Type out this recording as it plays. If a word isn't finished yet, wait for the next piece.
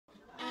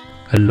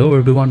Hello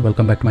everyone,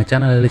 welcome back to my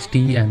channel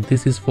LHT, and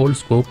this is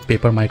Foldscope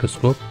paper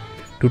microscope.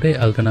 Today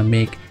I'm gonna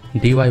make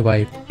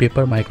DIY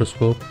paper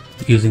microscope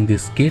using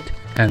this kit,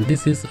 and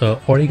this is a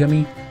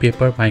Origami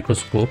paper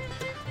microscope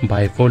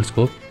by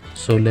Foldscope.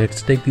 So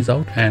let's take this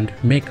out and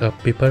make a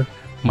paper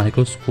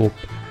microscope.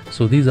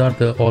 So these are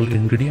the all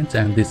ingredients,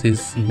 and this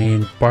is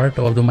main part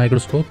of the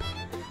microscope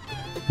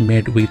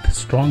made with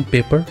strong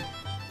paper,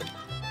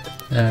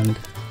 and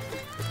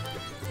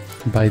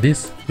by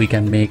this we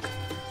can make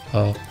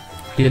a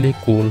really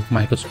cool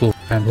microscope,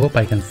 and hope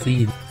I can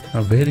see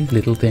very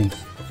little things.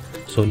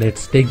 So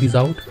let's take this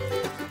out.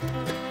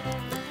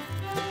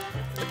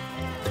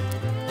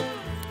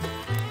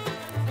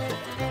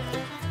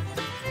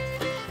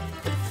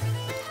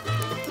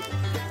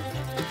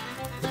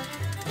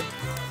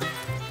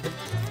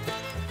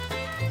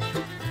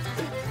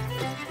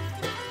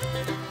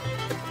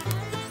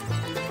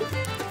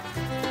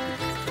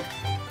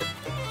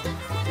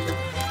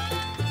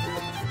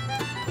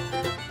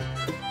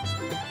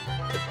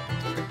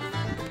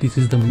 This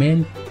is the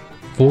main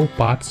 4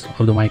 parts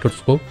of the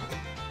microscope.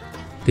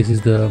 This is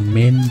the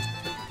main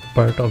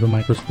part of the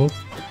microscope,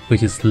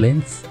 which is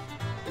lens.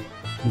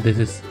 This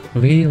is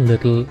very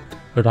little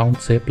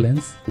round shape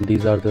lens.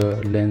 These are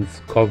the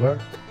lens cover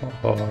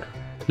or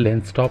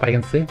lens top, I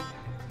can say,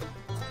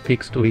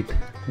 fixed with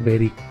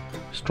very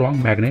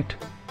strong magnet.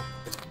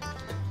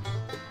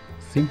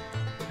 See,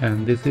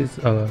 and this is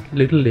a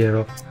little layer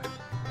of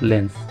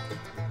lens.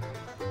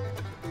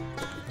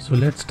 So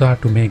let's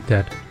start to make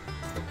that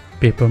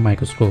paper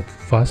microscope.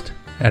 First,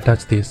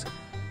 attach this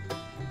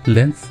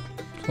lens.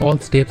 All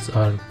steps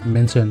are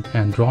mentioned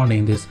and drawn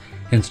in this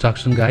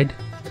instruction guide,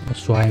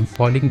 so I am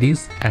following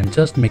these and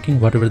just making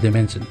whatever they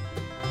mention.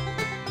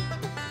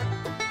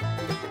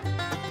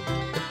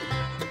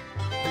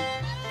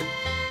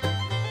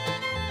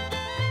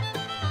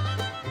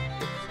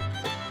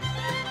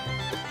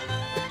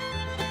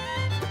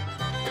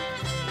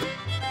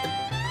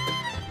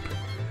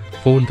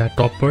 Fold that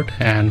top part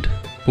and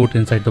put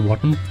inside the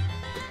bottom.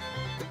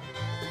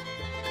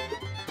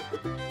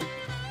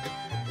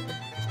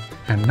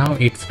 And now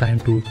it's time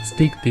to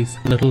stick this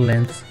little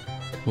lens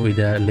with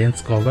a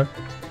lens cover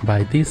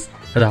by this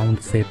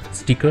round shape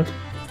sticker.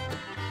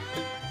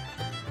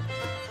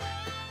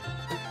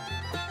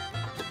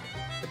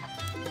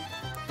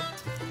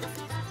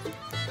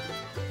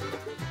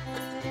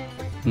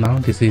 Now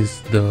this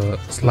is the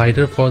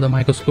slider for the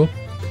microscope.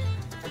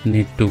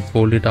 Need to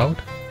fold it out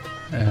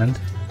and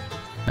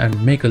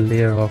make a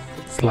layer of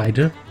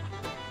slider.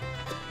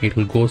 It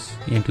will goes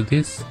into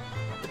this,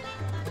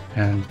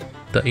 and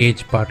the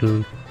edge part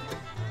will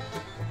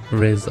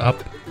raise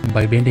up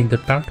by bending the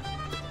part,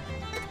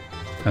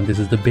 and this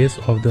is the base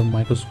of the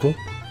microscope.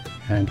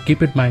 And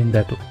keep in mind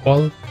that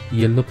all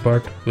yellow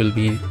part will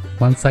be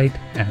one side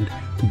and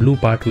blue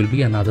part will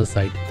be another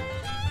side.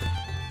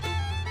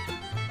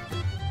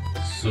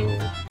 So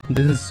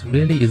this is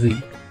really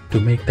easy to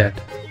make that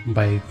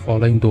by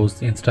following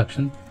those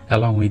instructions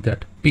along with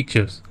that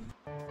pictures.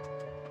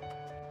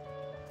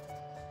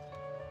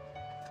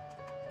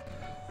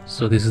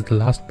 So this is the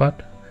last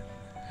part,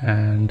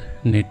 and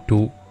need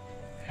to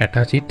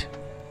attach it,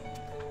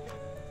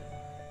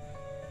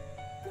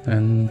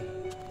 and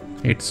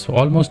it's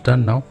almost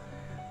done now.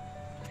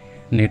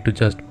 Need to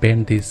just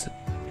bend this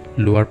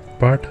lower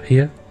part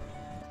here.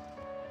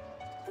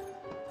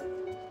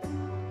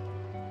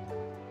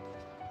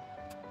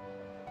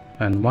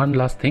 And one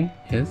last thing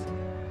is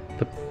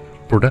the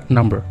product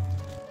number.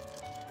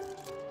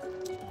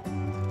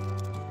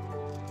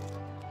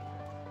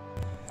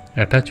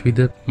 Attach with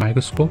the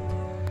microscope,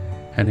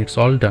 and it's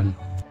all done.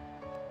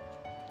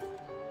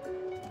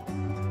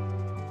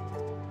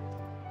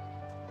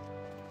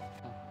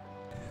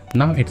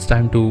 Now it's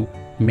time to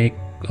make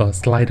a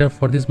slider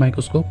for this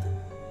microscope.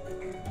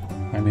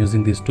 I'm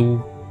using these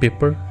 2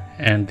 paper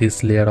and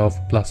this layer of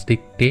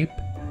plastic tape.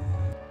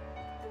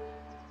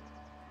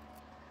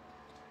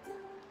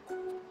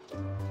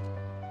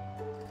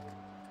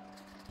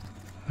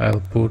 I'll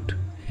put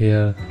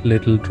here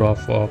little drop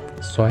of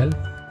soil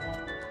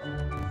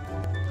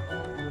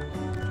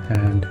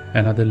and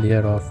another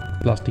layer of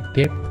plastic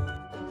tape.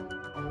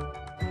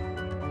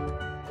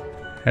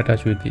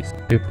 Attach with this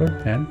paper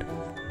and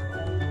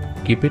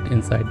keep it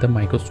inside the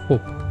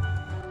microscope.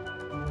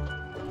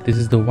 This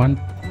is the one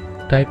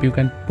type you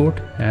can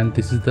put, and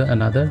this is the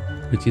another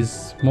which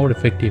is more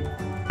effective.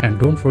 And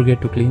don't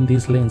forget to clean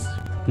this lens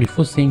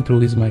before seeing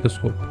through this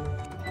microscope.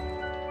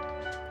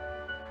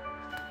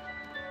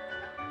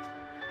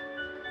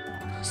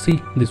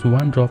 See, this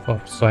one drop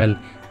of soil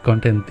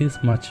contains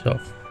this much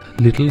of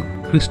little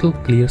crystal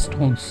clear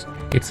stones.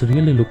 It's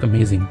really look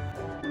amazing.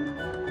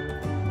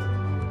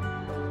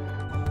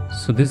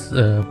 So this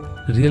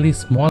really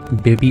small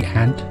baby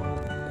ant.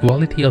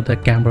 Quality of the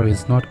camera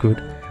is not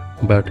good,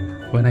 but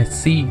when I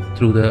see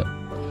through the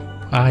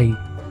eye,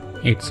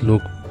 it's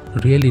look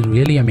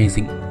really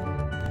amazing.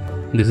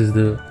 This is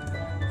the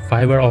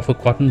fiber of a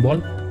cotton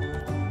ball,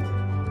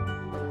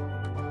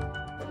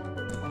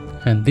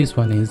 and this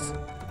one is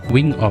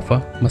wing of a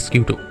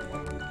mosquito.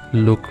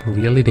 Look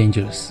really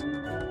dangerous.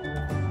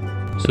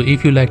 So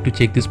if you like to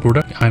check this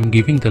product, I'm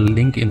giving the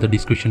link in the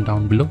description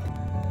down below.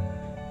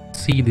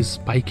 See this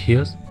spike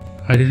here?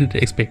 I didn't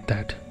expect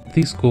that.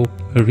 This scope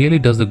really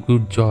does a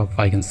good job,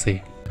 I can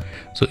say.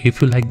 So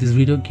if you like this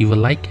video, give a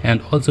like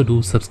and also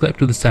do subscribe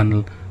to this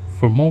channel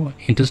for more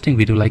interesting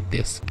video like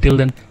this. Till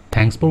then,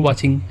 thanks for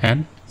watching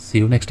and see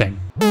you next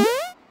time.